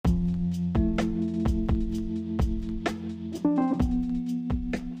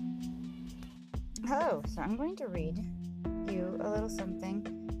So I'm going to read you a little something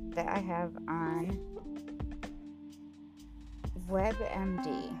that I have on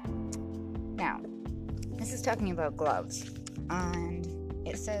WebMD. Now, this is talking about gloves, and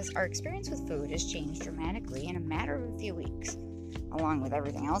it says, our experience with food has changed dramatically in a matter of a few weeks, along with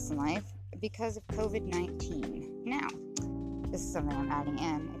everything else in life, because of COVID-19. Now, this is something I'm adding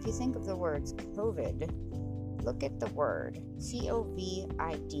in. If you think of the words COVID, look at the word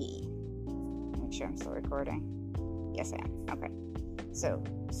COVID. Make sure I'm still recording. Yes, I am. Okay. So,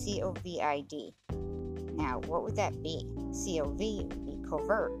 COVID. Now, what would that be? COV would be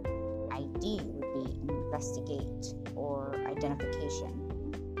covert. ID would be investigate or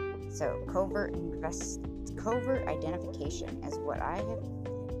identification. So, covert identification is what I have,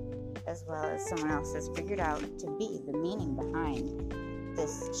 as well as someone else has figured out to be the meaning behind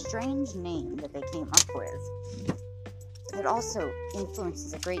this strange name that they came up with. It also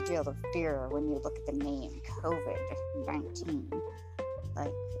influences a great deal of fear when you look at the name COVID-19.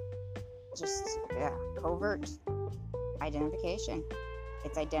 Covert identification.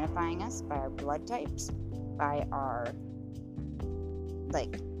 It's identifying us by our blood types, by our,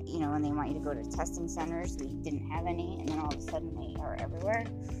 when they want you to go to testing centers, we didn't have any, and then all of a sudden they are everywhere.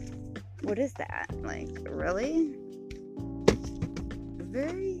 What is that? Really?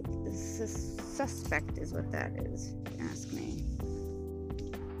 Very suspect is what that is, if you ask me.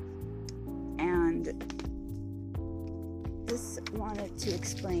 And this wanted to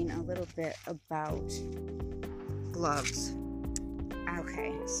explain a little bit about gloves.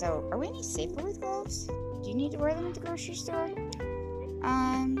 Okay, so are we any safer with gloves? Do you need to wear them at the grocery store?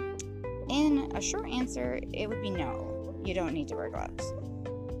 In a short answer, it would be no. You don't need to wear gloves.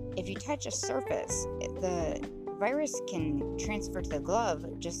 If you touch a surface, the virus can transfer to the glove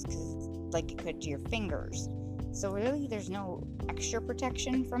just like it could to your fingers. So really, there's no extra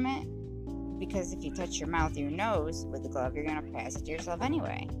protection from it, because if you touch your mouth or your nose with the glove, you're going to pass it to yourself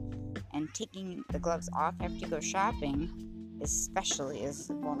anyway. And taking the gloves off after you go shopping especially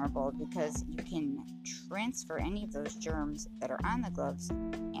is vulnerable, because you can transfer any of those germs that are on the gloves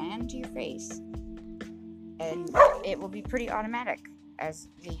and to your face, and it will be pretty automatic, as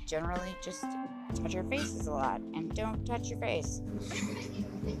we generally just touch our faces a lot, and don't touch your face.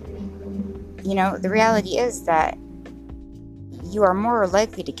 The reality is that you are more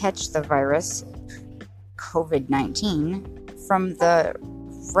likely to catch the virus, COVID-19, from the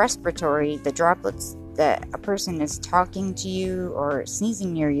droplets that a person is talking to you or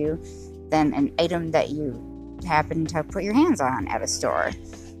sneezing near you, than an item that you happen to put your hands on at a store.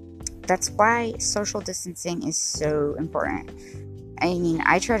 That's why social distancing is so important.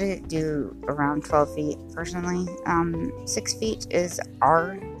 I try to do around 12 feet personally. 6 feet is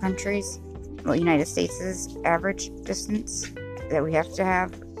our country's, United States' average distance that we have to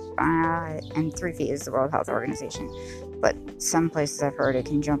have, and 3 feet is the World Health Organization. But some places I've heard it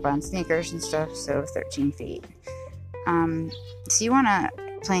can jump on sneakers and stuff, so 13 feet. So you want to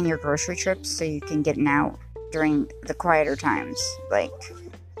plan your grocery trips so you can get out during the quieter times, like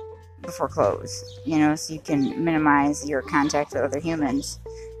before close, so you can minimize your contact with other humans.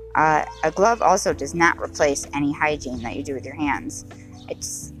 A glove also does not replace any hygiene that you do with your hands.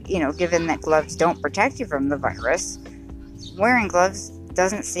 It's, given that gloves don't protect you from the virus, wearing gloves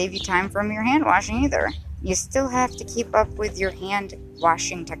doesn't save you time from your hand washing either. You still have to keep up with your hand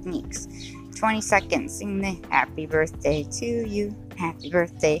washing techniques. 20 seconds, sing the happy birthday to you, happy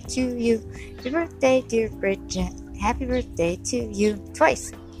birthday to you, happy birthday dear Bridget, happy birthday to you,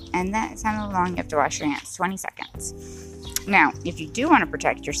 twice. And that is how long you have to wash your hands, 20 seconds. Now, if you do want to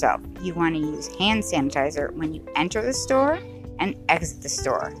protect yourself, you want to use hand sanitizer when you enter the store and exit the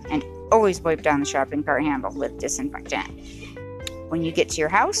store, and always wipe down the shopping cart handle with disinfectant. When you get to your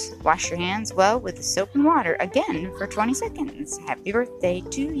house, wash your hands well with the soap and water again for 20 seconds. Happy birthday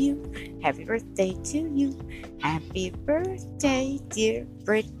to you. Happy birthday to you. Happy birthday, dear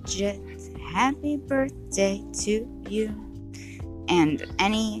Bridget. Happy birthday to you. And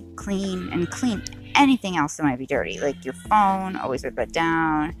clean anything else that might be dirty, like your phone, always wipe it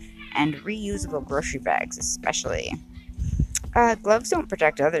down, and reusable grocery bags especially. Gloves don't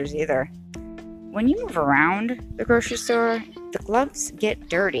protect others either. When you move around the grocery store, the gloves get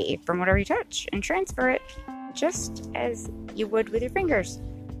dirty from whatever you touch and transfer it just as you would with your fingers.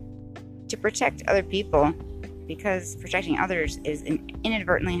 To protect other people, because protecting others is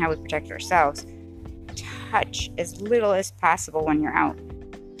inadvertently how we protect ourselves, touch as little as possible when you're out.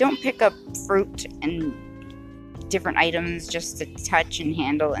 Don't pick up fruit and different items just to touch and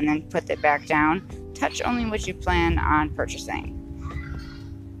handle and then put it back down. Touch only what you plan on purchasing.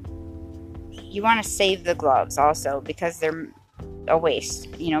 You want to save the gloves also, because they're a waste.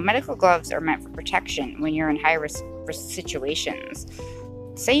 Medical gloves are meant for protection when you're in high-risk situations.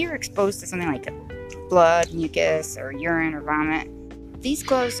 Say you're exposed to something like blood, mucus, or urine or vomit. These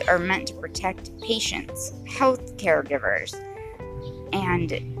gloves are meant to protect patients, health caregivers,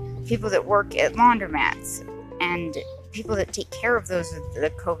 and people that work at laundromats, and people that take care of those with the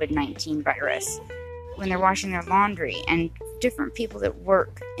COVID-19 virus when they're washing their laundry, and different people that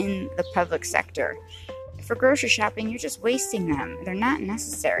work in the public sector. For grocery shopping, you're just wasting them. They're not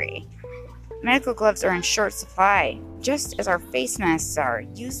necessary. Medical gloves are in short supply, just as our face masks are.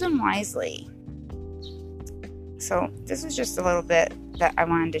 Use them wisely. So this was just a little bit that I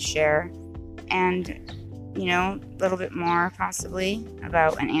wanted to share, and a little bit more possibly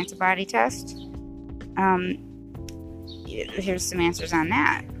about an antibody test. Here's some answers on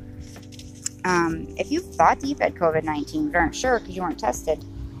that. If you thought that you've had COVID-19 but aren't sure because you weren't tested,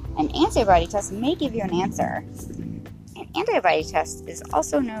 an antibody test may give you an answer. An antibody test is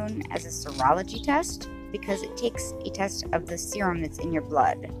also known as a serology test because it takes a test of the serum that's in your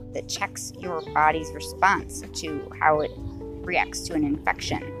blood that checks your body's response to how it reacts to an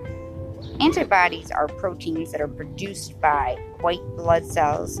infection. Antibodies are proteins that are produced by white blood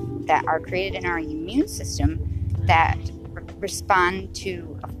cells that are created in our immune system that respond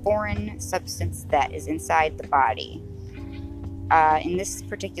to a foreign substance that is inside the body. In this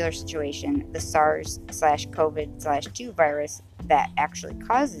particular situation, the SARS/COVID/2 virus that actually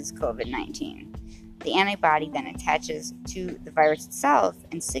causes COVID-19. The antibody then attaches to the virus itself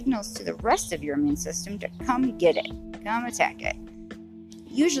and signals to the rest of your immune system to come get it, come attack it.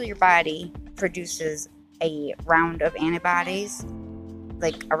 Usually your body produces a round of antibodies,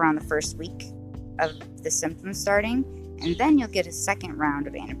 like around the first week of the symptoms starting, and then you'll get a second round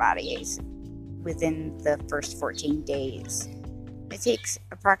of antibodies within the first 14 days. It takes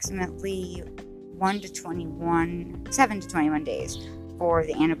approximately 7 to 21 days for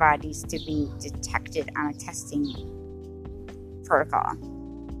the antibodies to be detected on a testing protocol.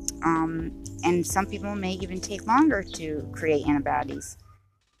 And some people may even take longer to create antibodies.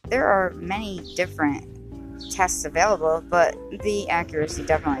 There are many different tests available, but the accuracy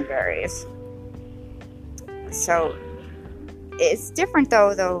definitely varies. So it's different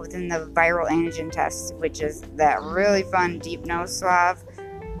though than the viral antigen test, which is that really fun deep nose swab.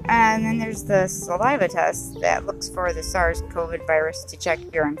 And then there's the saliva test that looks for the SARS-CoV virus to check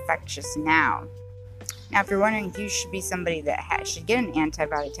if you're infectious now. Now, if you're wondering if you should be somebody that should get an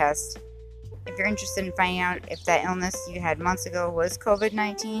antibody test, if you're interested in finding out if that illness you had months ago was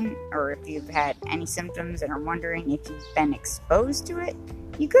COVID-19, or if you've had any symptoms and are wondering if you've been exposed to it,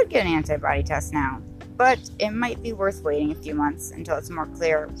 you could get an antibody test now. But it might be worth waiting a few months until it's more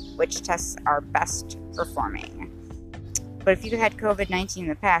clear which tests are best performing. But if you had COVID-19 in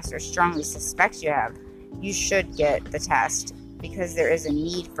the past or strongly suspect you have, you should get the test because there is a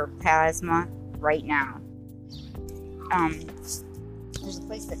need for plasma right now. There's a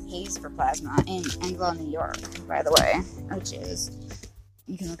place that pays for plasma in Endwell, New York, by the way, which is,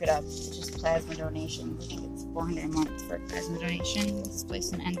 you can look it up, it's just plasma donation. I think it's $400 a month for a plasma donation. This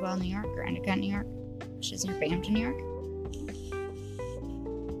place in Endwell, New York, or Endicott, New York, which is near Binghamton, New York.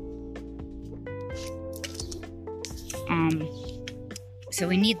 So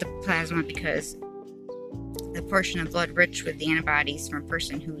we need the plasma because the portion of blood rich with the antibodies from a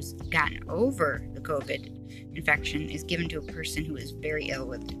person who's gotten over the COVID infection is given to a person who is very ill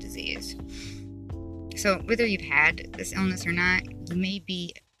with the disease. So whether you've had this illness or not, you may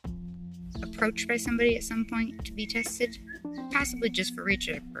be approached by somebody at some point to be tested, possibly just for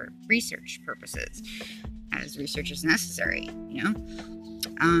research purposes, as research is necessary,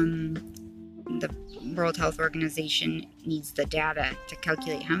 The World Health Organization needs the data to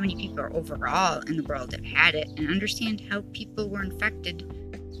calculate how many people are overall in the world have had it and understand how people were infected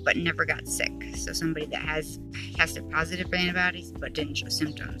but never got sick. So somebody that has tested positive for antibodies but didn't show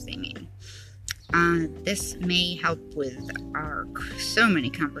symptoms, they mean. This may help with our so many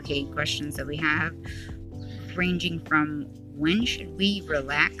complicated questions that we have, ranging from when should we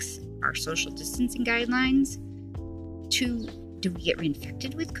relax our social distancing guidelines to do we get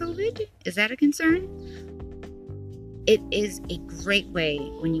reinfected with COVID? Is that a concern? It is a great way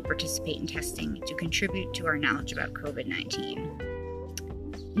when you participate in testing to contribute to our knowledge about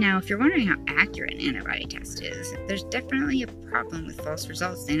COVID-19. Now, if you're wondering how accurate an antibody test is, there's definitely a problem with false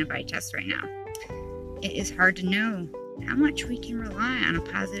results in antibody tests right now. It is hard to know how much we can rely on a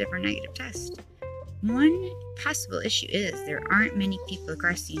positive or negative test. One possible issue is there aren't many people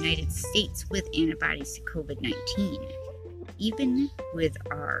across the United States with antibodies to COVID-19. Even with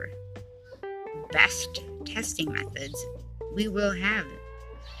our best testing methods, we will have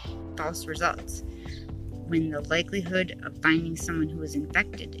false results. when the likelihood of finding someone who is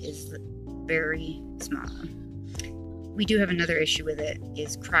infected is very small. We do have another issue with it,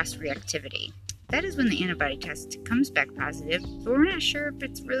 is cross-reactivity. That is when the antibody test comes back positive, but we're not sure if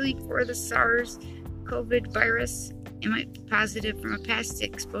it's really for the SARS-CoV virus. It might be positive from a past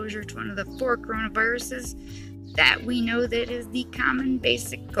exposure to one of the 4 coronaviruses that we know that is the common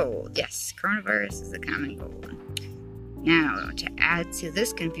basic cold. Yes, coronavirus is the common cold. Now, to add to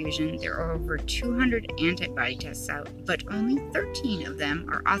this confusion, there are over 200 antibody tests out, but only 13 of them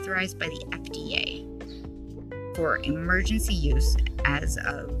are authorized by the FDA for emergency use as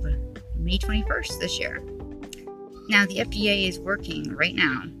of May 21st this year. Now, the FDA is working right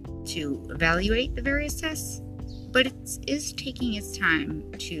now to evaluate the various tests, but it is taking its time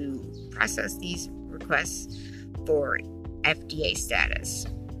to process these requests for FDA status.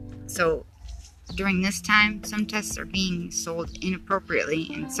 So, during this time, some tests are being sold inappropriately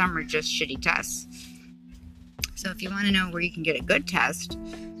and some are just shitty tests. So if you want to know where you can get a good test,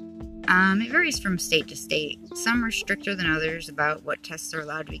 it varies from state to state. Some are stricter than others about what tests are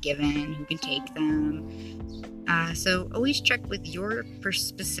allowed to be given, who can take them. So always check with your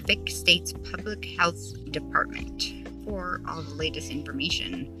specific state's public health department for all the latest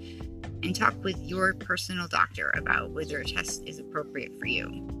information. And talk with your personal doctor about whether a test is appropriate for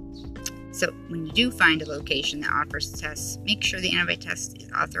you. So when you do find a location that offers tests, make sure the antibody test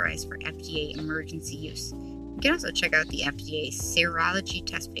is authorized for FDA emergency use. You can also check out the FDA serology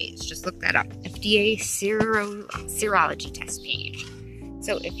test page. Just look that up. FDA serology test page.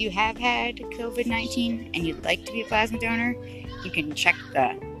 So if you have had COVID-19 and you'd like to be a plasma donor, you can check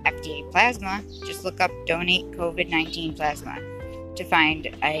the FDA plasma. Just look up donate COVID-19 plasma to find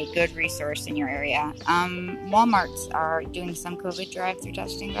a good resource in your area. Walmarts are doing some COVID drive-through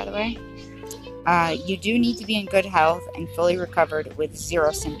testing, by the way. You do need to be in good health and fully recovered with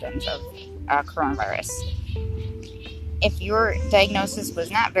 0 symptoms of coronavirus. If your diagnosis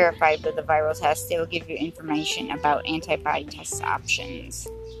was not verified with a viral test, they will give you information about antibody test options.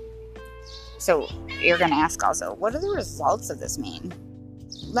 So you're going to ask also, what do the results of this mean?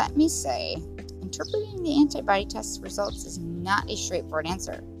 Let me say, interpreting the antibody test results is not a straightforward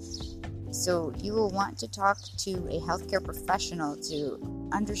answer. So you will want to talk to a healthcare professional to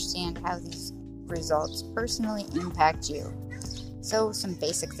understand how these results personally impact you. So some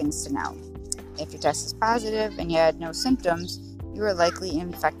basic things to know. If your test is positive and you had no symptoms, you are likely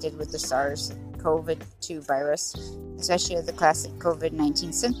infected with the SARS-CoV-2 virus, especially the classic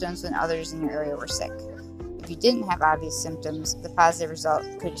COVID-19 symptoms when others in your area were sick. If you didn't have obvious symptoms, the positive result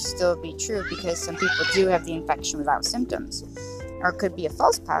could still be true because some people do have the infection without symptoms. Or it could be a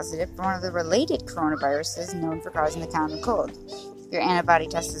false positive for one of the related coronaviruses known for causing the common cold. If your antibody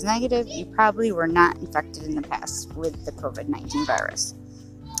test is negative, you probably were not infected in the past with the COVID-19 virus.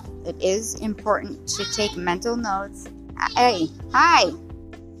 It is important to take mental notes. Hi!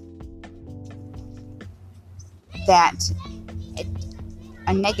 That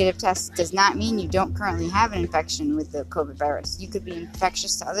a negative test does not mean you don't currently have an infection with the COVID virus. You could be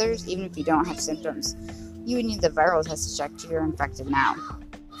infectious to others even if you don't have symptoms. You would need the viral test to check if you're infected now.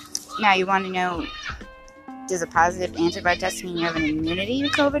 Now, you want to know, does a positive antibody test mean you have an immunity to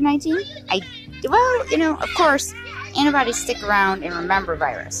COVID-19? Of course, antibodies stick around and remember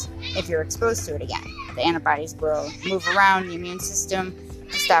virus if you're exposed to it again. The antibodies will move around the immune system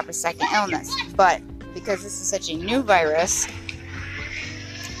to stop a second illness. But because this is such a new virus,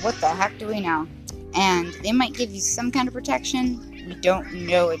 what the heck do we know? And they might give you some kind of protection. We don't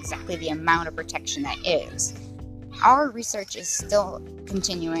know exactly the amount of protection that is. Our research is still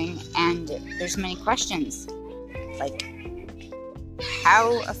continuing, and there's many questions. Like,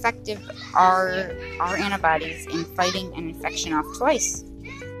 how effective are our antibodies in fighting an infection off twice?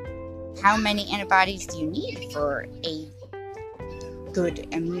 How many antibodies do you need for a good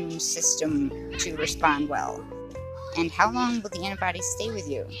immune system to respond well? And how long will the antibodies stay with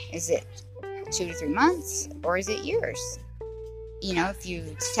you? Is it 2 to 3 months, or is it years? If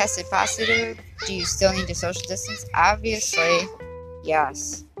you tested positive, do you still need to social distance? Obviously,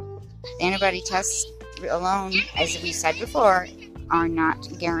 yes. The antibody tests alone, as we said before, are not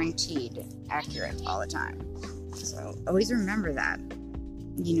guaranteed accurate all the time. So always remember that.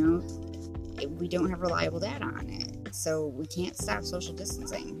 We don't have reliable data on it, so we can't stop social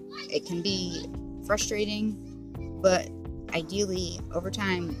distancing. It can be frustrating, but ideally, over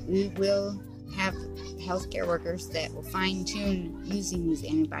time, we will have healthcare workers that will fine-tune using these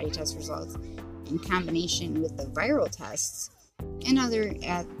antibody test results in combination with the viral tests and other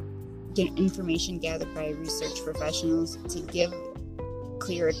information gathered by research professionals to give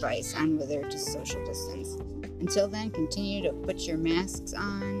clear advice on whether to social distance. Until then, continue to put your masks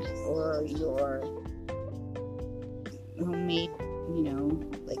on or your homemade,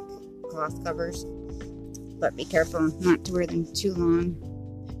 like cloth covers. But be careful not to wear them too long,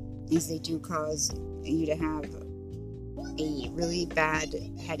 as they do cause you to have a really bad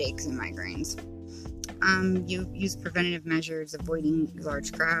headaches and migraines. You use preventative measures, avoiding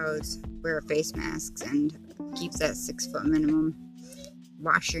large crowds, wear face masks, and keep that 6 foot minimum.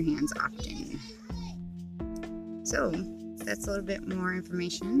 Wash your hands often. So that's a little bit more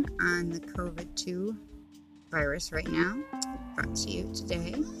information on the COVID-2 virus right now, brought to you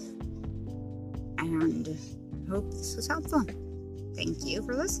today, and hope this was helpful. Thank you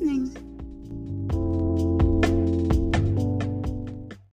for listening.